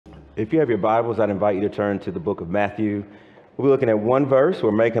If you have your Bibles, I'd invite you to turn to the book of Matthew. We'll be looking at one verse.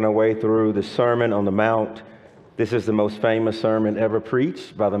 We're making our way through the Sermon on the Mount. This is the most famous sermon ever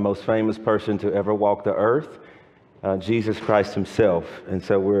preached by the most famous person to ever walk the earth, Jesus Christ himself. And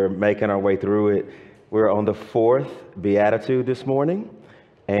so we're making our way through it. We're on the fourth beatitude this morning,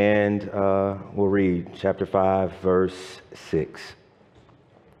 and we'll read chapter 5, verse 6.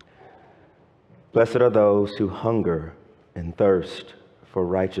 Blessed are those who hunger and thirst for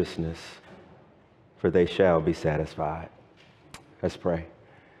righteousness, for they shall be satisfied. Let's pray.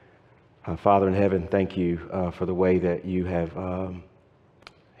 Father in heaven, thank you for the way that you have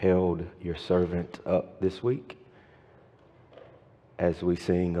held your servant up this week as we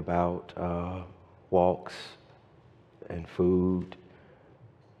sing about walks and food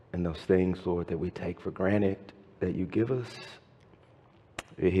and those things, Lord, that we take for granted that you give us.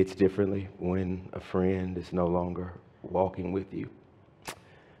 It hits differently when a friend is no longer walking with you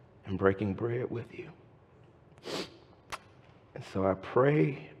and breaking bread with you. And so I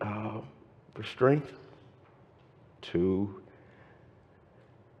pray for strength to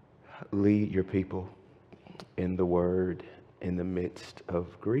lead your people in the word in the midst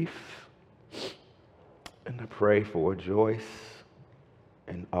of grief. And I pray for Joyce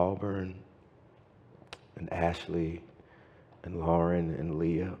and Auburn and Ashley and Lauren and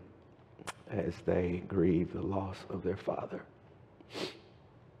Leah as they grieve the loss of their father.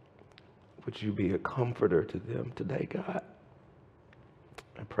 Would you be a comforter to them today, God?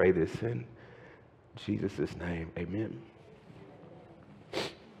 I pray this in Jesus' name. Amen.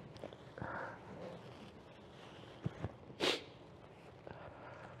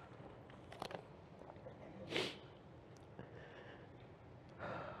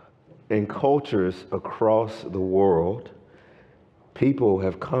 In cultures across the world, people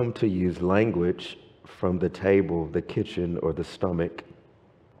have come to use language from the table, the kitchen, or the stomach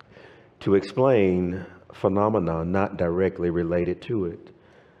to explain phenomena not directly related to it.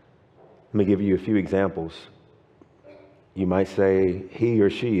 Let me give you a few examples. You might say, he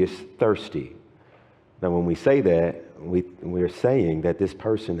or she is thirsty. Now, when we say that, we're saying that this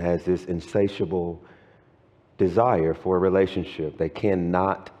person has this insatiable desire for a relationship. They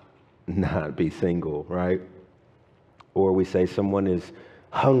cannot not be single, right? Or we say someone is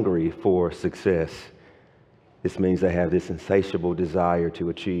hungry for success. This means they have this insatiable desire to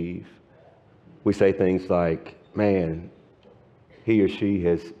achieve. We say things like, man, he or she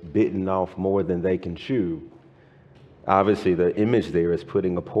has bitten off more than they can chew. Obviously, the image there is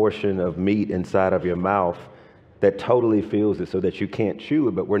putting a portion of meat inside of your mouth that totally fills it so that you can't chew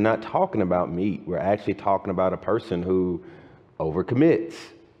it. But we're not talking about meat. We're actually talking about a person who overcommits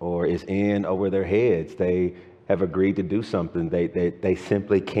or is in over their heads. They have agreed to do something they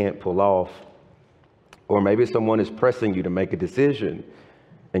simply can't pull off. Or maybe someone is pressing you to make a decision,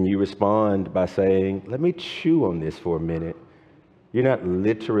 and you respond by saying, let me chew on this for a minute. You're not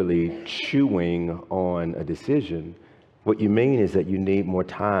literally chewing on a decision. What you mean is that you need more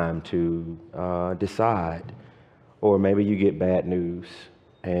time to decide. Or maybe you get bad news,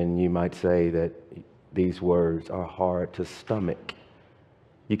 and you might say that these words are hard to stomach.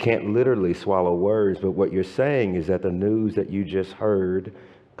 You can't literally swallow words, but what you're saying is that the news that you just heard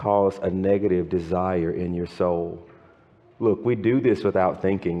caused a negative desire in your soul. Look, we do this without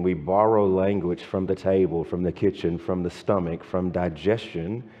thinking. We borrow language from the table, from the kitchen, from the stomach, from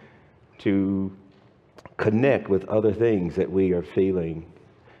digestion to connect with other things that we are feeling.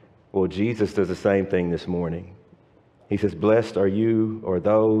 Well, Jesus does the same thing this morning. He says, blessed are you or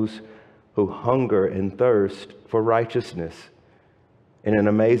those who hunger and thirst for righteousness. In an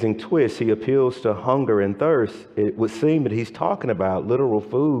amazing twist, he appeals to hunger and thirst. It would seem that he's talking about literal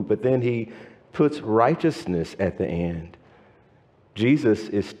food, but then he puts righteousness at the end. Jesus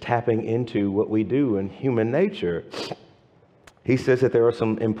is tapping into what we do in human nature. He says that there are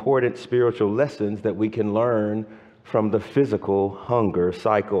some important spiritual lessons that we can learn from the physical hunger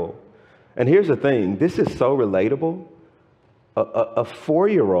cycle. And here's the thing, this is so relatable. A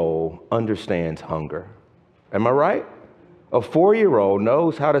 4-year-old understands hunger. Am I right? A 4-year-old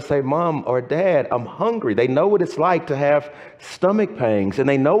knows how to say, Mom or Dad, I'm hungry. They know what it's like to have stomach pains, and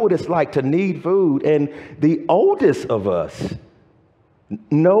they know what it's like to need food. And the oldest of us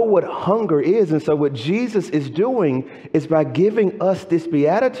know what hunger is. And so what Jesus is doing is by giving us this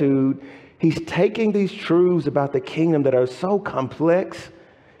beatitude, he's taking these truths about the kingdom that are so complex,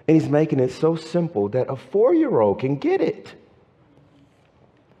 and he's making it so simple that a 4-year-old can get it.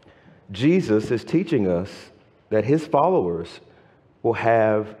 Jesus is teaching us that his followers will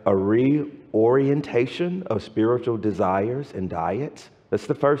have a reorientation of spiritual desires and diets. That's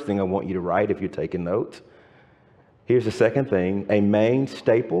the first thing I want you to write if you're taking notes. Here's the second thing, a main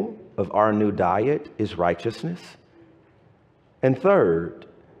staple of our new diet is righteousness. And third,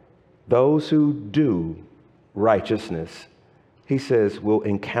 those who do righteousness, he says, will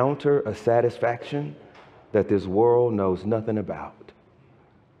encounter a satisfaction that this world knows nothing about.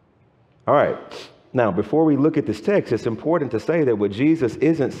 All right. Now, before we look at this text, it's important to say that what Jesus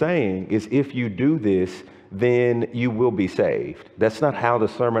isn't saying is if you do this, then you will be saved. That's not how the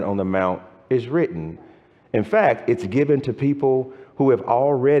Sermon on the Mount is written. In fact, it's given to people who have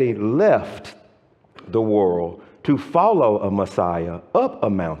already left the world to follow a Messiah up a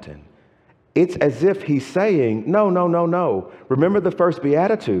mountain. It's as if he's saying, no, no, no, no. Remember the first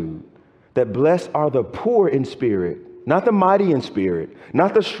beatitude, that blessed are the poor in spirit, not the mighty in spirit,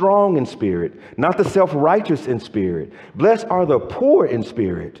 not the strong in spirit, not the self-righteous in spirit. Blessed are the poor in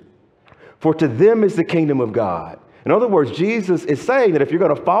spirit, for to them is the kingdom of God. In other words, Jesus is saying that if you're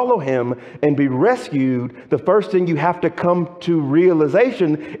going to follow him and be rescued, the first thing you have to come to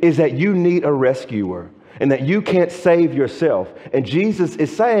realization is that you need a rescuer and that you can't save yourself. And Jesus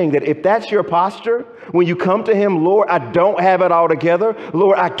is saying that if that's your posture, when you come to him, Lord, I don't have it all together.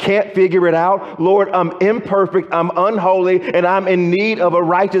 Lord, I can't figure it out. Lord, I'm imperfect, I'm unholy, and I'm in need of a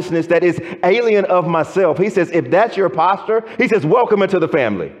righteousness that is alien of myself. He says, if that's your posture, he says, welcome into the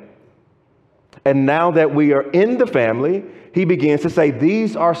family. And now that we are in the family, he begins to say,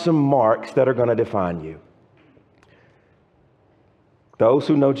 these are some marks that are going to define you. Those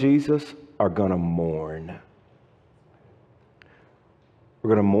who know Jesus are going to mourn. We're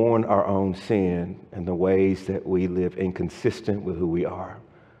going to mourn our own sin and the ways that we live inconsistent with who we are.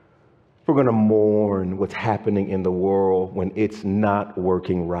 We're going to mourn what's happening in the world when it's not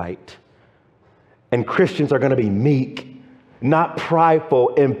working right. And Christians are going to be meek, not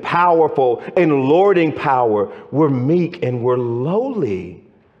prideful and powerful and lording power. We're meek and we're lowly.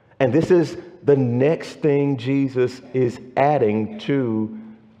 And this is the next thing Jesus is adding to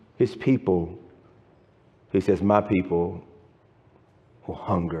his people. He says, my people will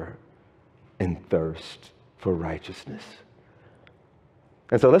hunger and thirst for righteousness.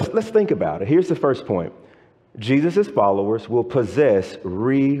 And so let's think about it. Here's the first point. Jesus' followers will possess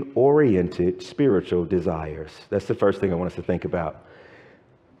reoriented spiritual desires. That's the first thing I want us to think about.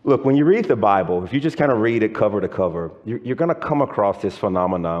 Look, when you read the Bible, if you just kind of read it cover to cover, you're going to come across this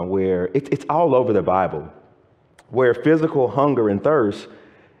phenomenon where it's all over the Bible, where physical hunger and thirst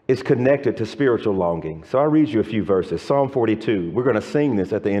is connected to spiritual longing. So I'll read you a few verses. Psalm 42. We're going to sing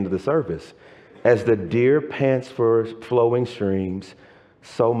this at the end of the service. As the deer pants for flowing streams,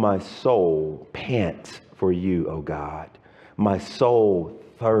 so my soul pants for you, O God. My soul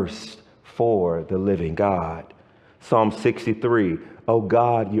thirsts for the living God. Psalm 63. O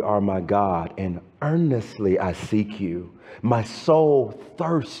God, you are my God, and earnestly I seek you. My soul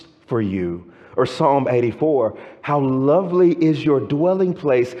thirsts for you. Or Psalm 84, how lovely is your dwelling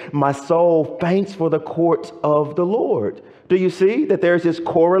place. My soul faints for the courts of the Lord. Do you see that there's this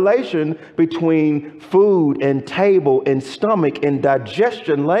correlation between food and table and stomach and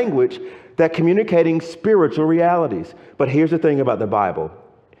digestion language that communicating spiritual realities? But here's the thing about the Bible.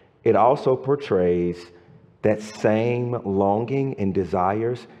 It also portrays that same longing and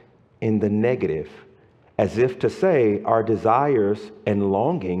desires in the negative, as if to say our desires and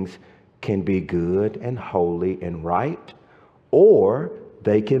longings can be good and holy and right, or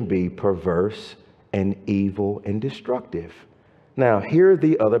they can be perverse and evil and destructive. Now, here are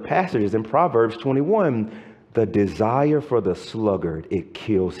the other passages in Proverbs 21. The desire for the sluggard, it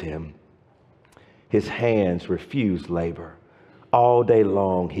kills him. His hands refuse labor. All day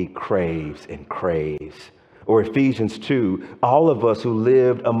long he craves and craves. Or Ephesians 2, all of us who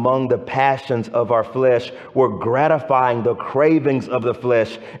lived among the passions of our flesh were gratifying the cravings of the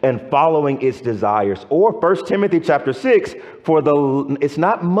flesh and following its desires. Or 1 Timothy chapter 6, it's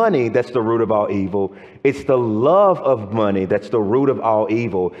not money that's the root of all evil. It's the love of money that's the root of all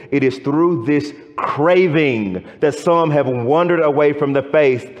evil. It is through this craving that some have wandered away from the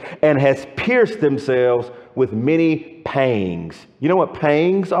faith and has pierced themselves with many pangs. You know what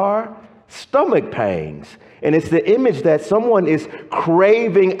pangs are? Stomach pangs. And it's the image that someone is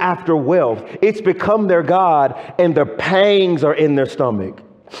craving after wealth. It's become their God, and the pangs are in their stomach.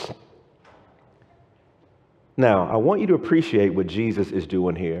 Now, I want you to appreciate what Jesus is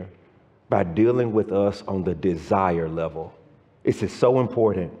doing here by dealing with us on the desire level. This is so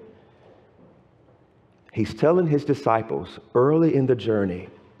important. He's telling his disciples early in the journey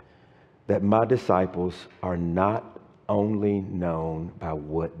that my disciples are not only known by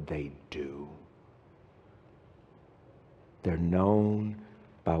what they do. They're known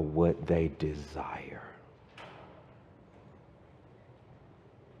by what they desire.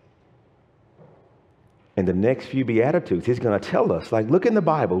 In the next few Beatitudes, he's going to tell us, like, look in the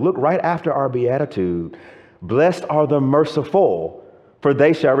Bible, look right after our Beatitude. Blessed are the merciful, for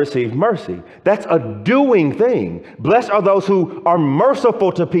they shall receive mercy. That's a doing thing. Blessed are those who are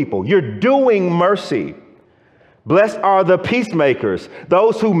merciful to people. You're doing mercy. Blessed are the peacemakers,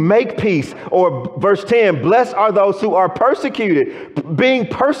 those who make peace. Or verse 10, blessed are those who are persecuted. Being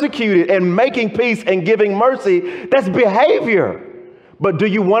persecuted and making peace and giving mercy, that's behavior. But do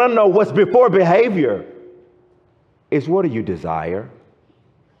you want to know what's before behavior? It's what do you desire?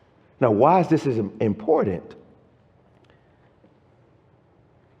 Now, why is this important?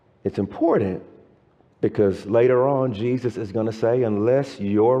 It's important because later on, Jesus is going to say, unless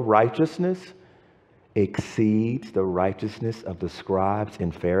your righteousness exceeds the righteousness of the scribes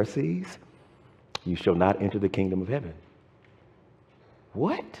and Pharisees, you shall not enter the kingdom of heaven.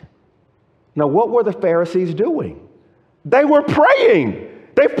 What? Now, what were the Pharisees doing? They were praying.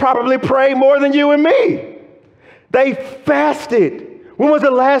 They probably prayed more than you and me. They fasted. When was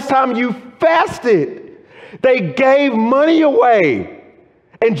the last time you fasted? They gave money away.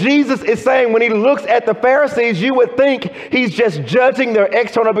 And Jesus is saying when he looks at the Pharisees, you would think he's just judging their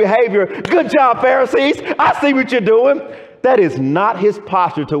external behavior. Good job, Pharisees. I see what you're doing. That is not his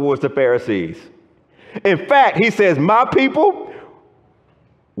posture towards the Pharisees. In fact, he says, my people,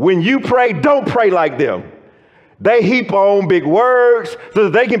 when you pray, don't pray like them. They heap on big words so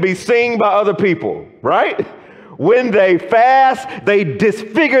that they can be seen by other people, right? When they fast, they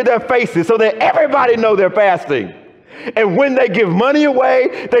disfigure their faces so that everybody know they're fasting. And when they give money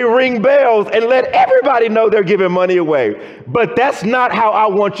away, they ring bells and let everybody know they're giving money away. But that's not how I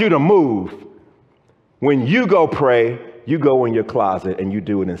want you to move. When you go pray, you go in your closet and you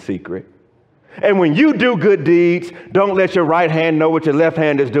do it in secret. And when you do good deeds, don't let your right hand know what your left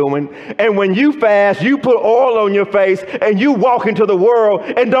hand is doing. And when you fast, you put oil on your face and you walk into the world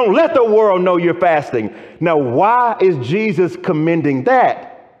and don't let the world know you're fasting. Now, why is Jesus commending that?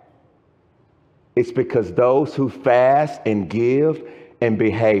 It's because those who fast and give and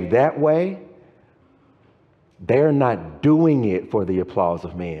behave that way, they're not doing it for the applause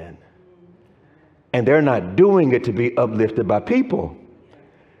of man. And they're not doing it to be uplifted by people.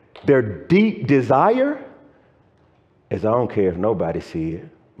 Their deep desire is, I don't care if nobody sees it.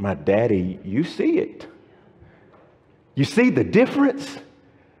 My daddy, you see it. You see the difference?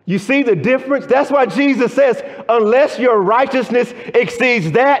 You see the difference? That's why Jesus says, unless your righteousness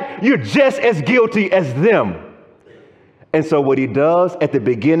exceeds that, you're just as guilty as them. And so what he does at the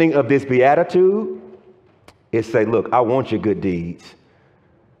beginning of this beatitude is say, look, I want your good deeds.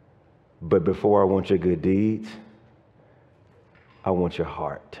 But before I want your good deeds, I want your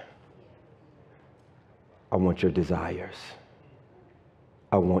heart. I want your desires.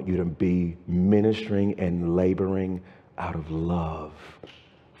 I want you to be ministering and laboring out of love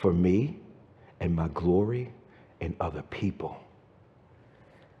for me and my glory and other people.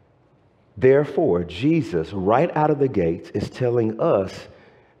 Therefore, Jesus, right out of the gates, is telling us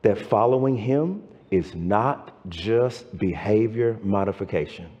that following him is not just behavior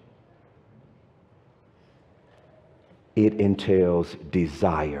modification. It entails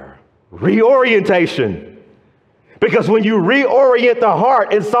desire, reorientation. Because when you reorient the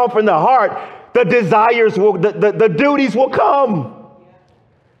heart and soften the heart, the desires will, the duties will come.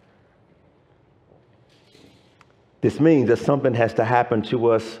 This means that something has to happen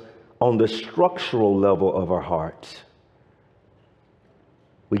to us on the structural level of our hearts.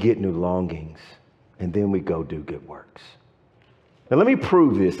 We get new longings, and then we go do good works. Now let me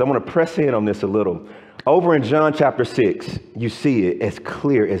prove this. I want to press in on this a little. Over in John chapter 6, you see it as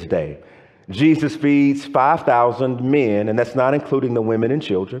clear as day. Jesus feeds 5,000 men, and that's not including the women and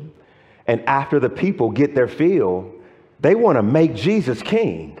children. And after the people get their fill, they want to make Jesus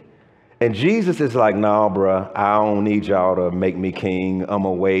king. And Jesus is like, nah, bruh, I don't need y'all to make me king. I'm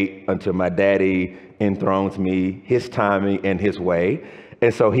going to wait until my daddy enthrones me, his timing and his way.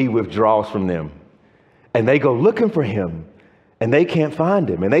 And so he withdraws from them. And they go looking for him. And they can't find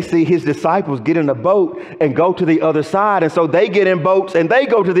him. And they see his disciples get in a boat and go to the other side. And so they get in boats and they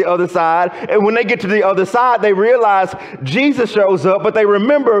go to the other side. And when they get to the other side, they realize Jesus shows up. But they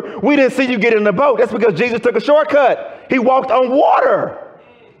remember, we didn't see you get in the boat. That's because Jesus took a shortcut. He walked on water.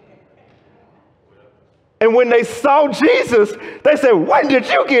 And when they saw Jesus, they said, when did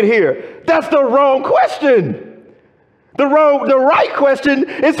you get here? That's the wrong question. The right question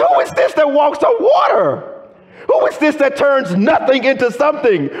is, who is this that walks on water? Who is this that turns nothing into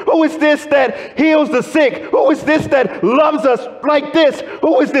something? Who is this that heals the sick? Who is this that loves us like this?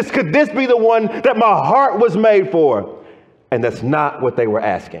 Who is this? Could this be the one that my heart was made for? And that's not what they were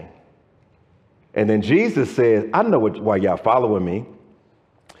asking. And then Jesus says, I know why y'all following me.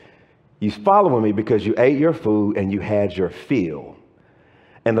 You following me because you ate your food and you had your fill.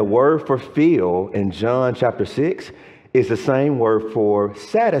 And the word for fill in John chapter 6 is the same word for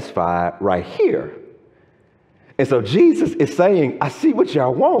satisfied right here. And so Jesus is saying, I see what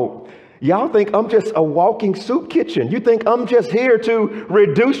y'all want. Y'all think I'm just a walking soup kitchen. You think I'm just here to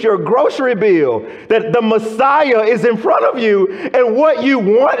reduce your grocery bill, that the Messiah is in front of you and what you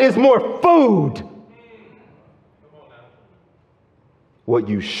want is more food. What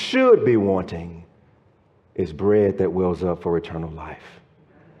you should be wanting is bread that wells up for eternal life.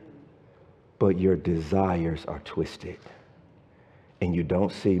 But your desires are twisted and you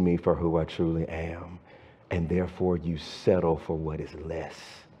don't see me for who I truly am. And therefore you settle for what is less.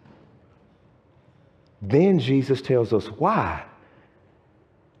 Then Jesus tells us why.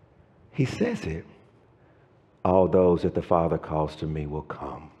 He says it. All those that the Father calls to me will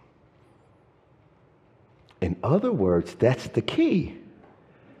come. In other words, that's the key.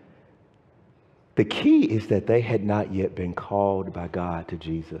 The key is that they had not yet been called by God to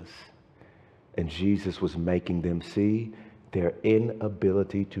Jesus. And Jesus was making them see their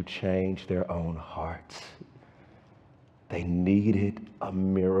inability to change their own hearts. They needed a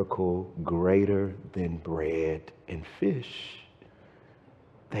miracle greater than bread and fish.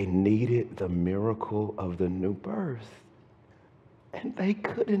 They needed the miracle of the new birth. And they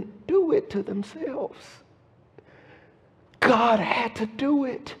couldn't do it to themselves. God had to do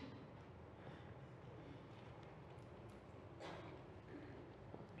it.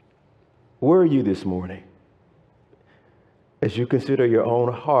 Where are you this morning? As you consider your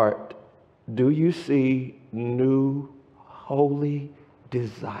own heart, do you see new holy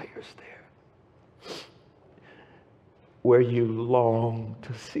desires there? Where you long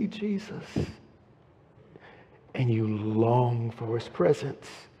to see Jesus and you long for his presence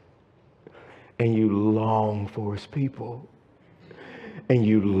and you long for his people and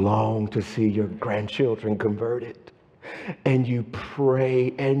you long to see your grandchildren converted. And you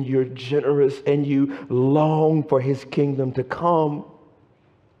pray and you're generous and you long for his kingdom to come?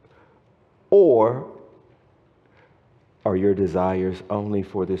 Or are your desires only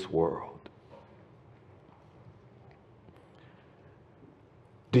for this world?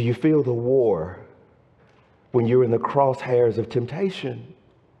 Do you feel the war when you're in the crosshairs of temptation,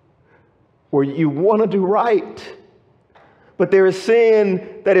 where you want to do right, but there is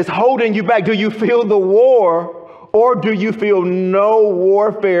sin that is holding you back? Do you feel the war? Or do you feel no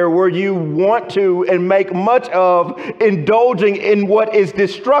warfare, where you want to and make much of indulging in what is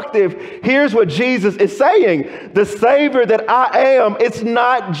destructive? Here's what Jesus is saying. The Savior that I am, it's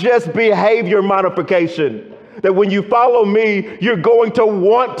not just behavior modification. That when you follow me, you're going to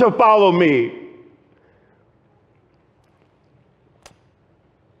want to follow me.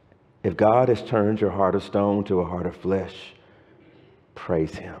 If God has turned your heart of stone to a heart of flesh,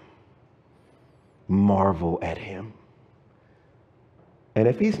 praise him. Marvel at him. And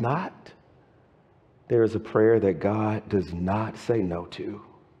if he's not, there is a prayer that God does not say no to.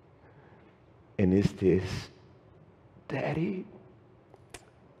 And it's this: Daddy,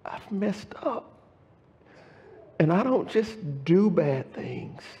 I've messed up. And I don't just do bad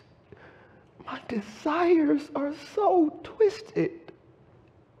things. My desires are so twisted.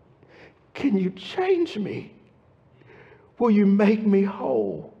 Can you change me? Will you make me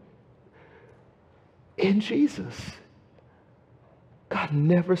whole? In Jesus, God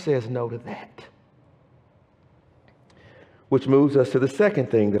never says no to that. Which moves us to the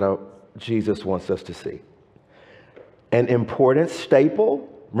second thing that Jesus wants us to see. An important staple.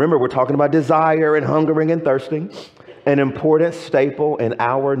 Remember, we're talking about desire and hungering and thirsting. An important staple in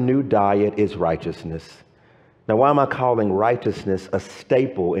our new diet is righteousness. Now, why am I calling righteousness a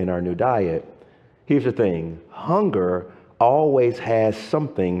staple in our new diet? Here's the thing. Hunger always has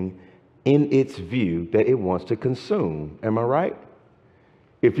something in its view that it wants to consume. Am I right?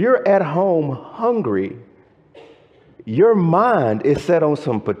 If you're at home hungry, your mind is set on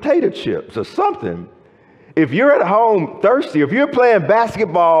some potato chips or something. If you're at home thirsty, if you're playing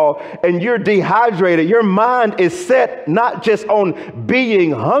basketball and you're dehydrated, your mind is set not just on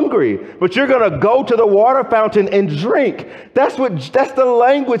being hungry, but you're going to go to the water fountain and drink. That's the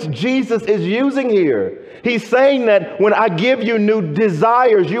language Jesus is using here. He's saying that when I give you new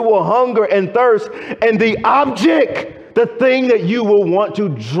desires, you will hunger and thirst, and the object, the thing that you will want to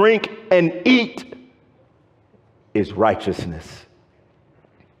drink and eat, is righteousness.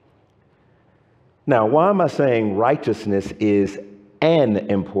 Now, why am I saying righteousness is an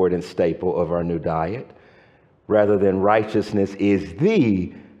important staple of our new diet, rather than righteousness is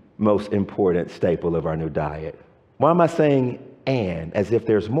the most important staple of our new diet? Why am I saying and, as if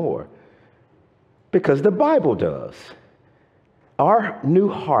there's more? Because the Bible does. Our new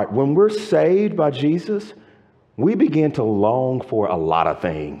heart, when we're saved by Jesus, we begin to long for a lot of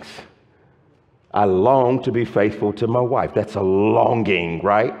things. I long to be faithful to my wife. That's a longing,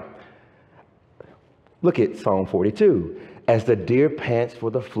 right? Look at Psalm 42. As the deer pants for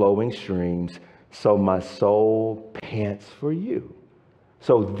the flowing streams, so my soul pants for you.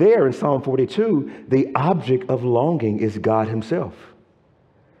 So there in Psalm 42, the object of longing is God himself.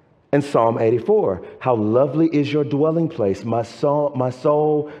 And Psalm 84, how lovely is your dwelling place. My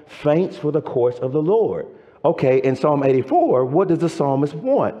soul faints for the courts of the Lord. Okay, in Psalm 84, what does the psalmist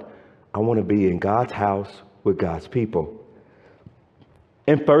want? I want to be in God's house with God's people.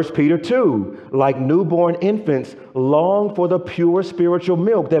 In 1 Peter 2, like newborn infants, long for the pure spiritual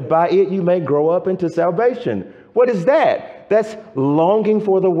milk, that by it you may grow up into salvation. What is that? That's longing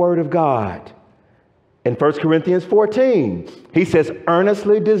for the word of God. In 1 Corinthians 14, he says,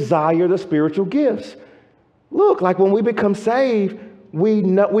 earnestly desire the spiritual gifts. Look, like when we become saved, we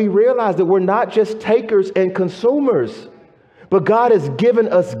realize that we're not just takers and consumers, but God has given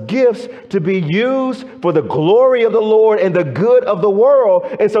us gifts to be used for the glory of the Lord and the good of the world.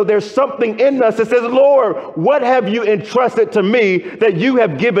 And so there's something in us that says, Lord, what have you entrusted to me that you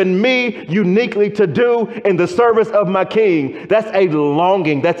have given me uniquely to do in the service of my King? That's a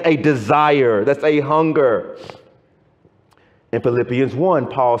longing. That's a desire. That's a hunger. In Philippians 1,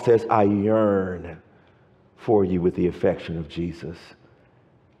 Paul says, I yearn for you with the affection of Jesus.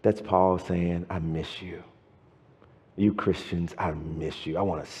 That's Paul saying, I miss you. You Christians, I miss you. I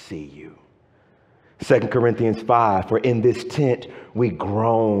want to see you. 2 Corinthians 5, for in this tent we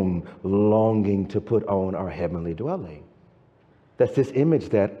groan, longing to put on our heavenly dwelling. That's this image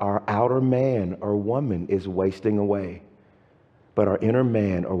that our outer man or woman is wasting away, but our inner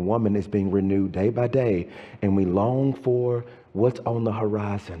man or woman is being renewed day by day, and we long for what's on the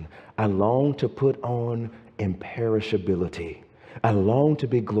horizon. I long to put on imperishability. I long to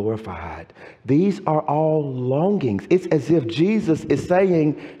be glorified. These are all longings. It's as if Jesus is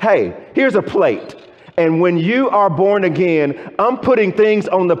saying, hey, here's a plate. And when you are born again, I'm putting things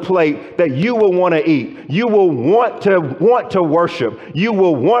on the plate that you will want to eat. You will want to worship. You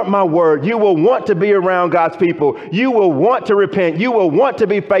will want my word. You will want to be around God's people. You will want to repent. You will want to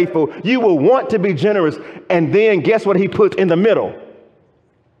be faithful. You will want to be generous. And then guess what he puts in the middle?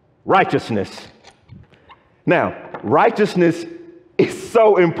 Righteousness. Now, righteousness is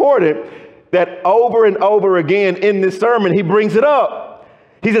so important that over and over again in this sermon, he brings it up.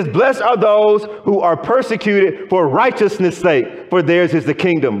 He says, blessed are those who are persecuted for righteousness' sake, for theirs is the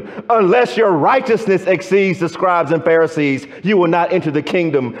kingdom. Unless your righteousness exceeds the scribes and Pharisees, you will not enter the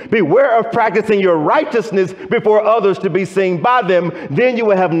kingdom. Beware of practicing your righteousness before others to be seen by them. Then you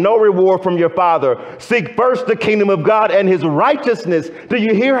will have no reward from your Father. Seek first the kingdom of God and his righteousness. Do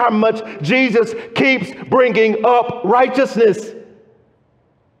you hear how much Jesus keeps bringing up righteousness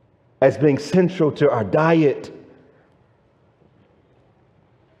as being central to our diet?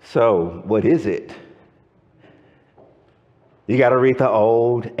 So what is it? You got to read the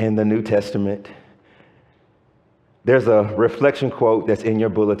Old and the New Testament. There's a reflection quote that's in your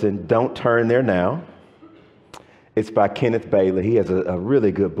bulletin. Don't turn there now. It's by Kenneth Bailey. He has a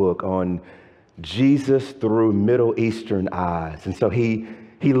really good book on Jesus through Middle Eastern eyes. And so he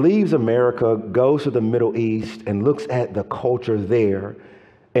leaves America, goes to the Middle East and looks at the culture there,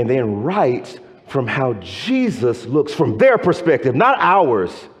 and then writes from how Jesus looks from their perspective, not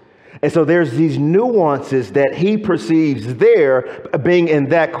ours. And so there's these nuances that he perceives there being in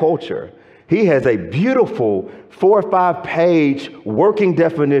that culture. He has a beautiful 4 or 5 page working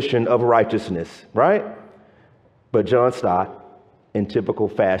definition of righteousness, right? But John Stott, in typical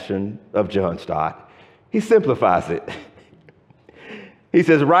fashion of John Stott, he simplifies it. He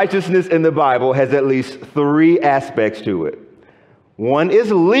says righteousness in the Bible has at least 3 aspects to it. One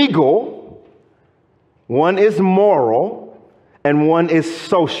is legal, one is moral, and one is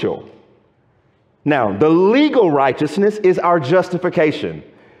social. Now, the legal righteousness is our justification.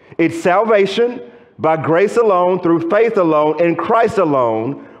 It's salvation by grace alone, through faith alone, in Christ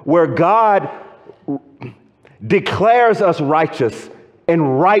alone, where God declares us righteous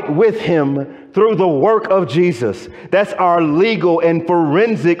and right with him through the work of Jesus. That's our legal and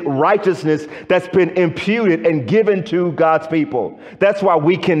forensic righteousness that's been imputed and given to God's people. That's why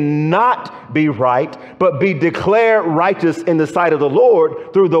we cannot be right, but be declared righteous in the sight of the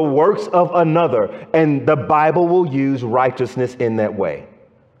Lord through the works of another. And the Bible will use righteousness in that way.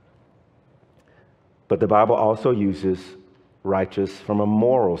 But the Bible also uses righteous from a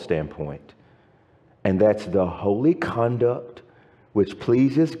moral standpoint. And that's the holy conduct which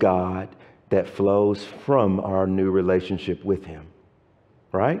pleases God that flows from our new relationship with him,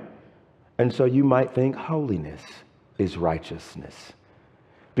 right? And so you might think holiness is righteousness.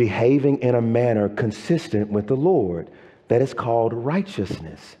 Behaving in a manner consistent with the Lord. That is called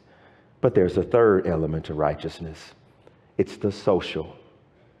righteousness. But there's a third element to righteousness. It's the social.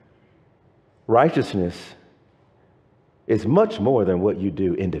 Righteousness is much more than what you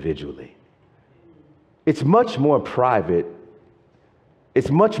do individually. It's much more private. It's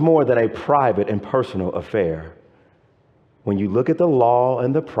much more than a private and personal affair. When you look at the law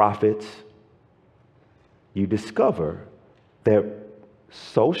and the prophets, you discover that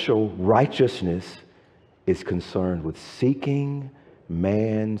social righteousness is concerned with seeking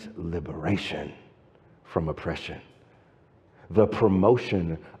man's liberation from oppression, the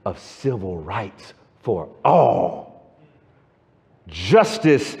promotion of civil rights for all,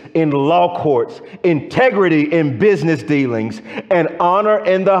 justice in law courts, integrity in business dealings, and honor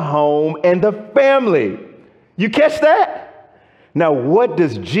in the home and the family. You catch that? Now, what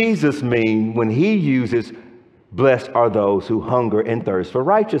does Jesus mean when he uses blessed are those who hunger and thirst for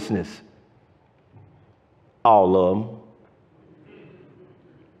righteousness? All of them.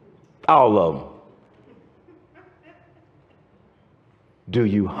 All of them. Do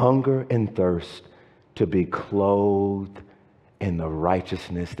you hunger and thirst to be clothed in the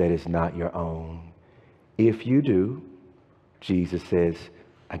righteousness that is not your own? If you do, Jesus says,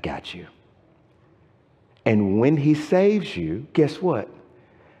 I got you. And when he saves you, guess what?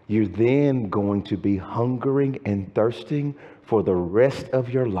 You're then going to be hungering and thirsting for the rest of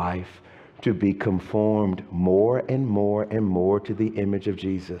your life to be conformed more and more and more to the image of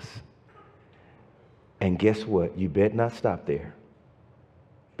Jesus. And guess what? You bet not stop there,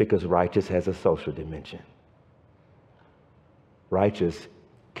 because righteous has a social dimension. Righteous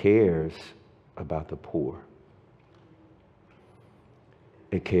cares about the poor.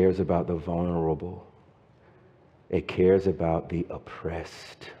 It cares about the vulnerable. It cares about the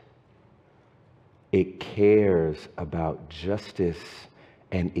oppressed. It cares about justice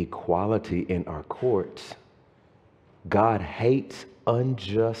and equality in our courts. God hates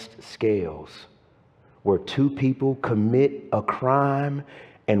unjust scales where two people commit a crime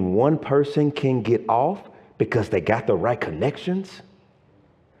and one person can get off because they got the right connections.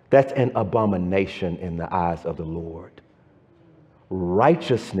 That's an abomination in the eyes of the Lord.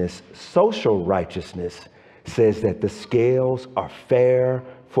 Righteousness, social righteousness, says that the scales are fair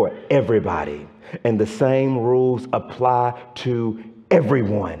for everybody and the same rules apply to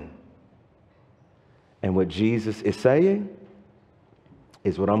everyone. And what Jesus is saying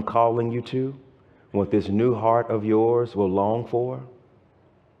is what I'm calling you to, what this new heart of yours will long for,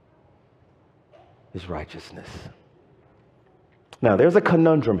 is righteousness. Now, there's a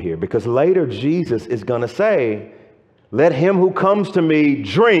conundrum here, because later Jesus is going to say, let him who comes to me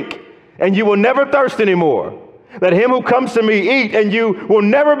drink, and you will never thirst anymore. Let him who comes to me eat, and you will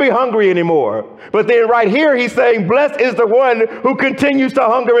never be hungry anymore. But then right here, he's saying, blessed is the one who continues to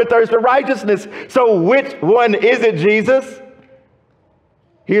hunger and thirst for righteousness. So which one is it, Jesus?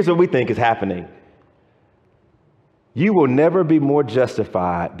 Here's what we think is happening. You will never be more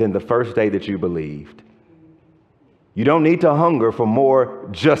justified than the first day that you believed. You don't need to hunger for more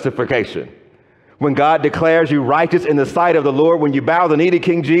justification. When God declares you righteous in the sight of the Lord, when you bow the knee to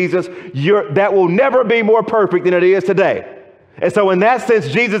King Jesus, that will never be more perfect than it is today. And so in that sense,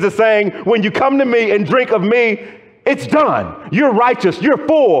 Jesus is saying, when you come to me and drink of me, it's done. You're righteous. You're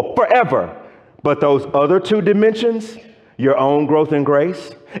full forever. But those other two dimensions, your own growth in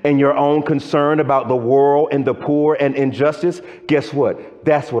grace and your own concern about the world and the poor and injustice, guess what?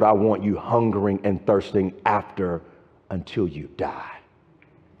 That's what I want you hungering and thirsting after until you die.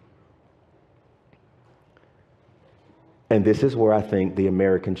 And this is where I think the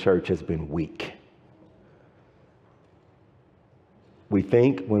American church has been weak. We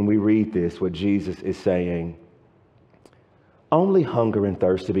think when we read this, what Jesus is saying, only hunger and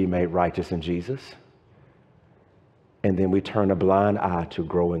thirst to be made righteous in Jesus. And then we turn a blind eye to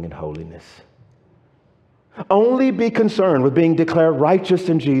growing in holiness. Only be concerned with being declared righteous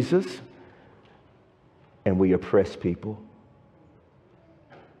in Jesus. And we oppress people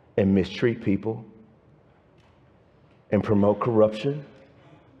and mistreat people and promote corruption.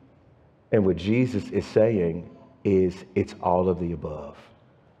 And what Jesus is saying is, it's all of the above.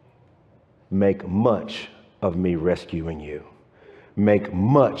 Make much of me rescuing you. Make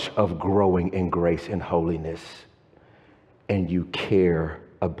much of growing in grace and holiness. And you care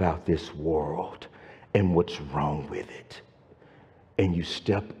about this world and what's wrong with it. And you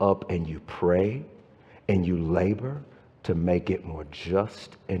step up and you pray and you labor to make it more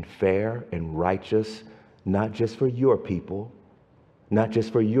just and fair and righteous, not just for your people, not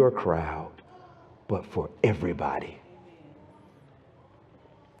just for your crowd, but for everybody.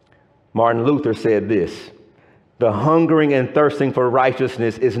 Martin Luther said this: The hungering and thirsting for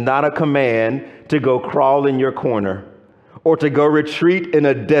righteousness is not a command to go crawl in your corner or to go retreat in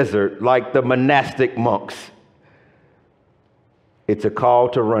a desert like the monastic monks. It's a call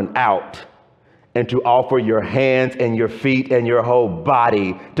to run out and to offer your hands and your feet and your whole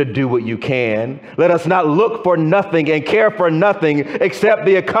body to do what you can. Let us not look for nothing and care for nothing except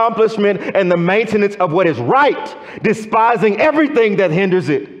the accomplishment and the maintenance of what is right, despising everything that hinders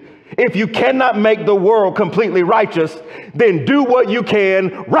it. If you cannot make the world completely righteous, then do what you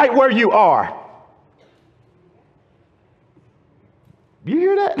can right where you are. You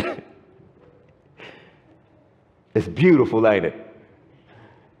hear that? It's beautiful, ain't it?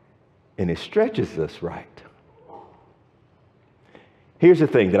 And it stretches us right. Here's the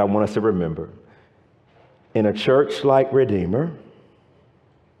thing that I want us to remember. In a church like Redeemer,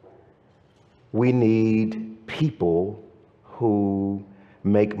 we need people who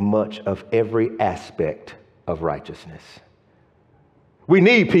make much of every aspect of righteousness. We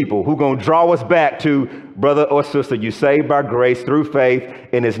need people who are going to draw us back to, brother or sister, you saved by grace through faith,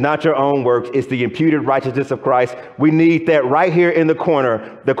 and it's not your own works, it's the imputed righteousness of Christ. We need that right here in the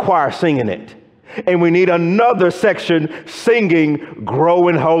corner, the choir singing it. And we need another section singing, grow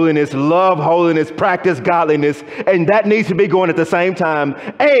in holiness, love holiness, practice godliness. And that needs to be going at the same time.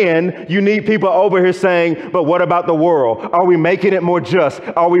 And you need people over here saying, but what about the world? Are we making it more just?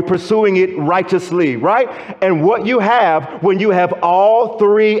 Are we pursuing it righteously, right? And what you have when you have all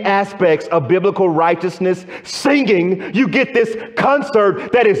three aspects of biblical righteousness singing, you get this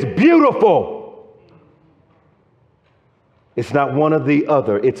concert that is beautiful. It's not one or the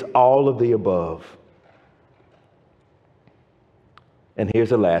other. It's all of the above. And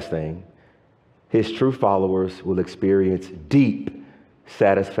here's the last thing. His true followers will experience deep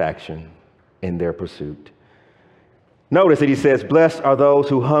satisfaction in their pursuit. Notice that he says, blessed are those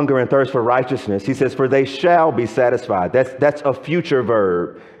who hunger and thirst for righteousness. He says, for they shall be satisfied. That's a future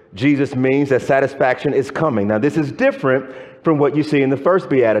verb. Jesus means that satisfaction is coming. Now, this is different from what you see in the first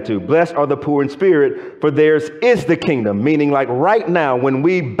beatitude. Blessed are the poor in spirit, for theirs is the kingdom. Meaning, like right now, when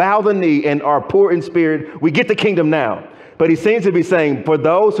we bow the knee and are poor in spirit, we get the kingdom now. But he seems to be saying, for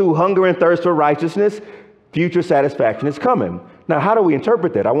those who hunger and thirst for righteousness, future satisfaction is coming. Now, how do we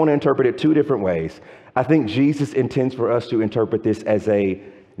interpret that? I want to interpret it two different ways. I think Jesus intends for us to interpret this as a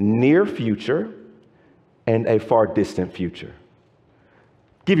near future and a far distant future.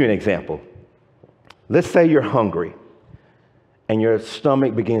 Give you an example. Let's say you're hungry and your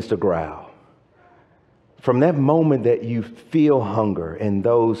stomach begins to growl. From that moment that you feel hunger and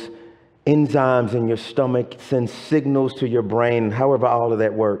those enzymes in your stomach send signals to your brain, however all of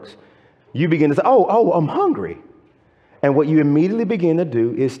that works, you begin to say, oh, I'm hungry. And what you immediately begin to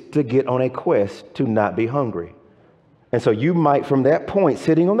do is to get on a quest to not be hungry. And so you might, from that point,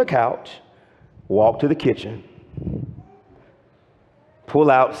 sitting on the couch, walk to the kitchen, pull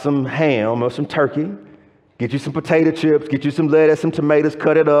out some ham or some turkey, get you some potato chips, get you some lettuce, some tomatoes,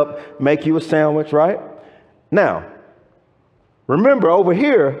 cut it up, make you a sandwich, right? Now, remember over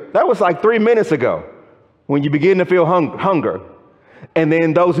here, that was like 3 minutes ago when you begin to feel hunger. And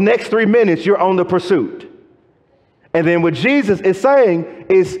then those next 3 minutes, you're on the pursuit. And then what Jesus is saying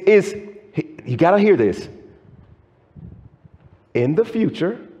is you got to hear this. In the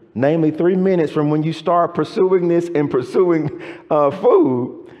future, namely 3 minutes from when you start pursuing this and pursuing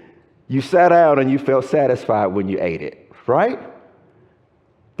food, you sat down and you felt satisfied when you ate it, right?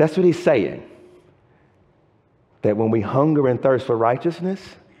 That's what he's saying. That when we hunger and thirst for righteousness,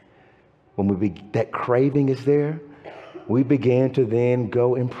 when that craving is there, we begin to then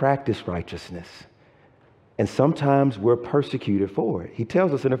go and practice righteousness. And sometimes we're persecuted for it. He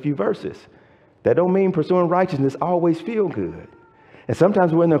tells us in a few verses. That don't mean pursuing righteousness always feel good. And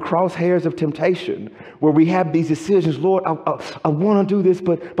sometimes we're in the crosshairs of temptation where we have these decisions. Lord, I want to do this,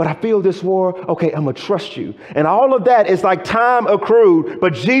 but I feel this war. Okay, I'm going to trust you. And all of that is like time accrued.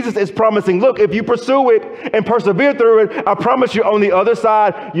 But Jesus is promising, look, if you pursue it and persevere through it, I promise you on the other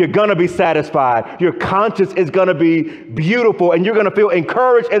side, you're going to be satisfied. Your conscience is going to be beautiful and you're going to feel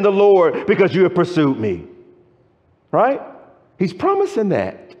encouraged in the Lord because you have pursued me. Right? He's promising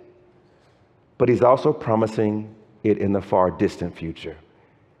that. But he's also promising it in the far distant future.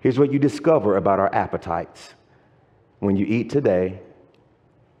 Here's what you discover about our appetites. When you eat today,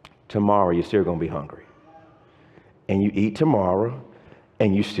 tomorrow you're still going to be hungry. And you eat tomorrow,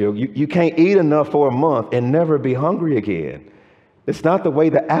 and you can't eat enough for a month and never be hungry again. It's not the way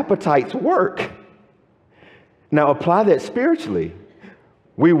the appetites work. Now apply that spiritually.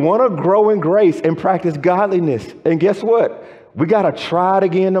 We want to grow in grace and practice godliness. And guess what? We got to try it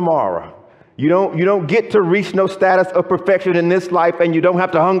again tomorrow. You don't get to reach no status of perfection in this life, and you don't have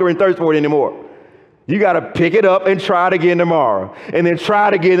to hunger and thirst for it anymore. You got to pick it up and try it again tomorrow, and then try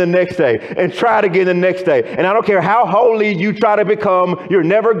it again the next day, and try it again the next day. And I don't care how holy you try to become, you're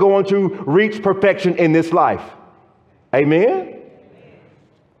never going to reach perfection in this life. Amen?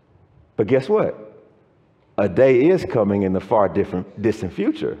 But guess what? A day is coming in the far distant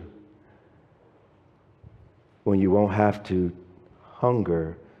future when you won't have to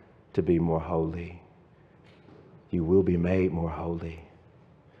hunger to be more holy. You will be made more holy.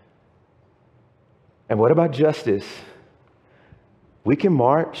 And what about justice? We can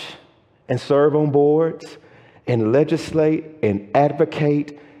march and serve on boards and legislate and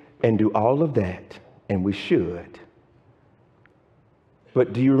advocate and do all of that, and we should.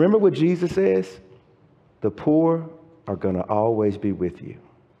 But do you remember what Jesus says? The poor are going to always be with you.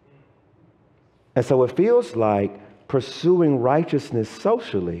 And so it feels like pursuing righteousness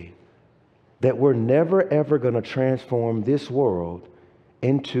socially that we're never, ever going to transform this world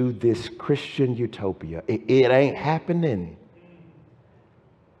into this Christian utopia. It ain't happening.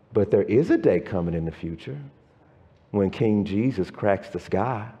 But there is a day coming in the future when King Jesus cracks the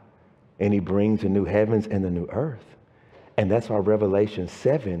sky and he brings the new heavens and the new earth. And that's why Revelation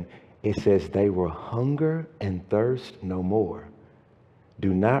 7, it says they will hunger and thirst no more.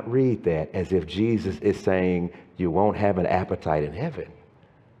 Do not read that as if Jesus is saying you won't have an appetite in heaven.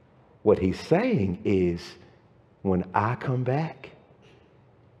 What he's saying is when I come back,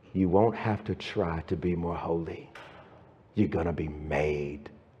 you won't have to try to be more holy. You're going to be made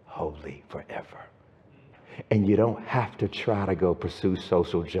holy forever. And you don't have to try to go pursue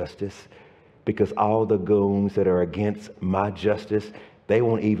social justice, because all the goons that are against my justice, they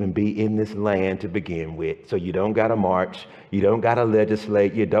won't even be in this land to begin with. So you don't got to march. You don't got to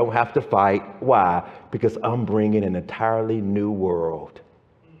legislate. You don't have to fight. Why? Because I'm bringing an entirely new world.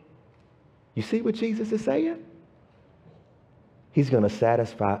 You see what Jesus is saying? He's going to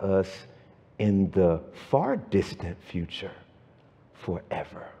satisfy us in the far distant future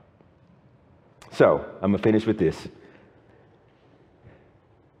forever. So I'm going to finish with this.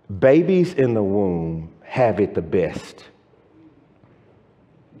 Babies in the womb have it the best.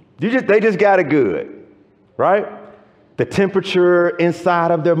 They just got it good, right? The temperature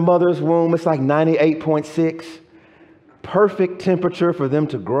inside of their mother's womb, it's like 98.6. Perfect temperature for them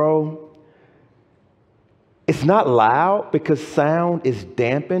to grow. It's not loud because sound is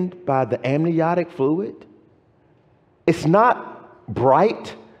dampened by the amniotic fluid. It's not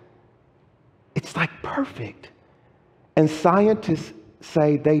bright. It's like perfect. And scientists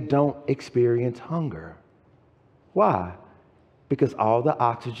say they don't experience hunger. Why? Because all the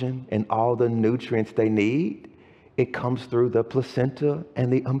oxygen and all the nutrients they need, it comes through the placenta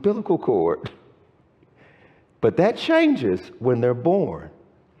and the umbilical cord. But that changes when they're born.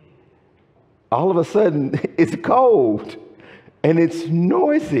 All of a sudden, it's cold and it's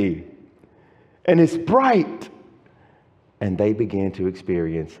noisy and it's bright, and they begin to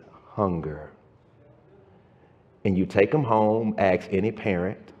experience hunger. And you take them home, ask any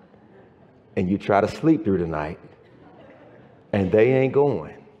parent, and you try to sleep through the night, and they ain't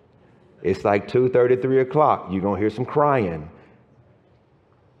going. It's like 2:30, 3 o'clock. You're going to hear some crying.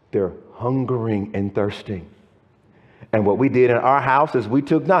 They're hungering and thirsting. And what we did in our house is we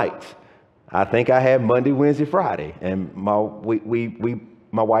took nights. I think I had Monday, Wednesday, Friday, and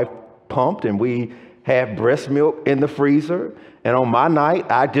my wife pumped, and we had breast milk in the freezer. And on my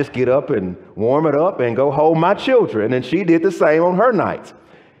night, I just get up and warm it up and go hold my children. And she did the same on her nights.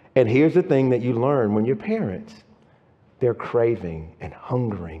 And here's the thing that you learn when you're parents. They're craving and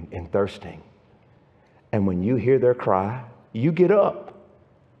hungering and thirsting. And when you hear their cry, you get up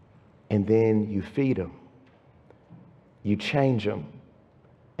and then you feed them. You change them,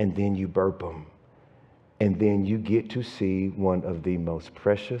 and then you burp them. And then you get to see one of the most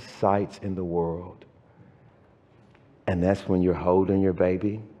precious sights in the world. And that's when you're holding your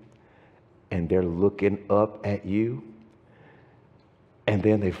baby and they're looking up at you, and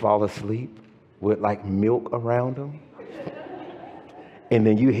then they fall asleep with like milk around them. And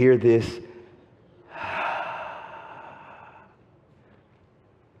then you hear this,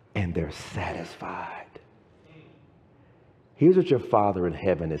 and they're satisfied. Here's what your Father in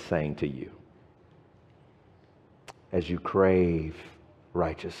heaven is saying to you as you crave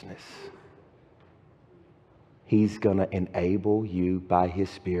righteousness. He's going to enable you by his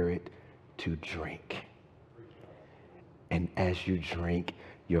Spirit to drink. And as you drink,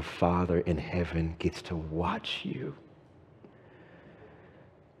 your Father in heaven gets to watch you.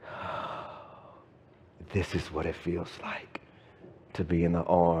 This is what it feels like to be in the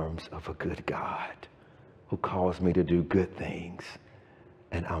arms of a good God who calls me to do good things,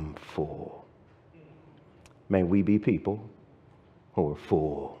 and I'm full. May we be people who are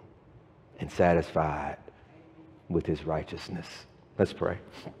full and satisfied with his righteousness. Let's pray.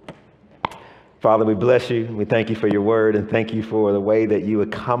 Father, we bless you. We thank you for your word and thank you for the way that you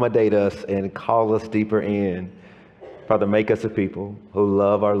accommodate us and call us deeper in. Father, make us a people who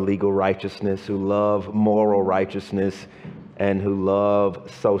love our legal righteousness, who love moral righteousness, and who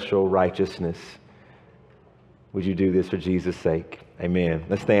love social righteousness. Would you do this for Jesus' sake? Amen.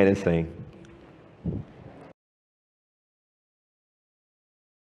 Let's stand and sing.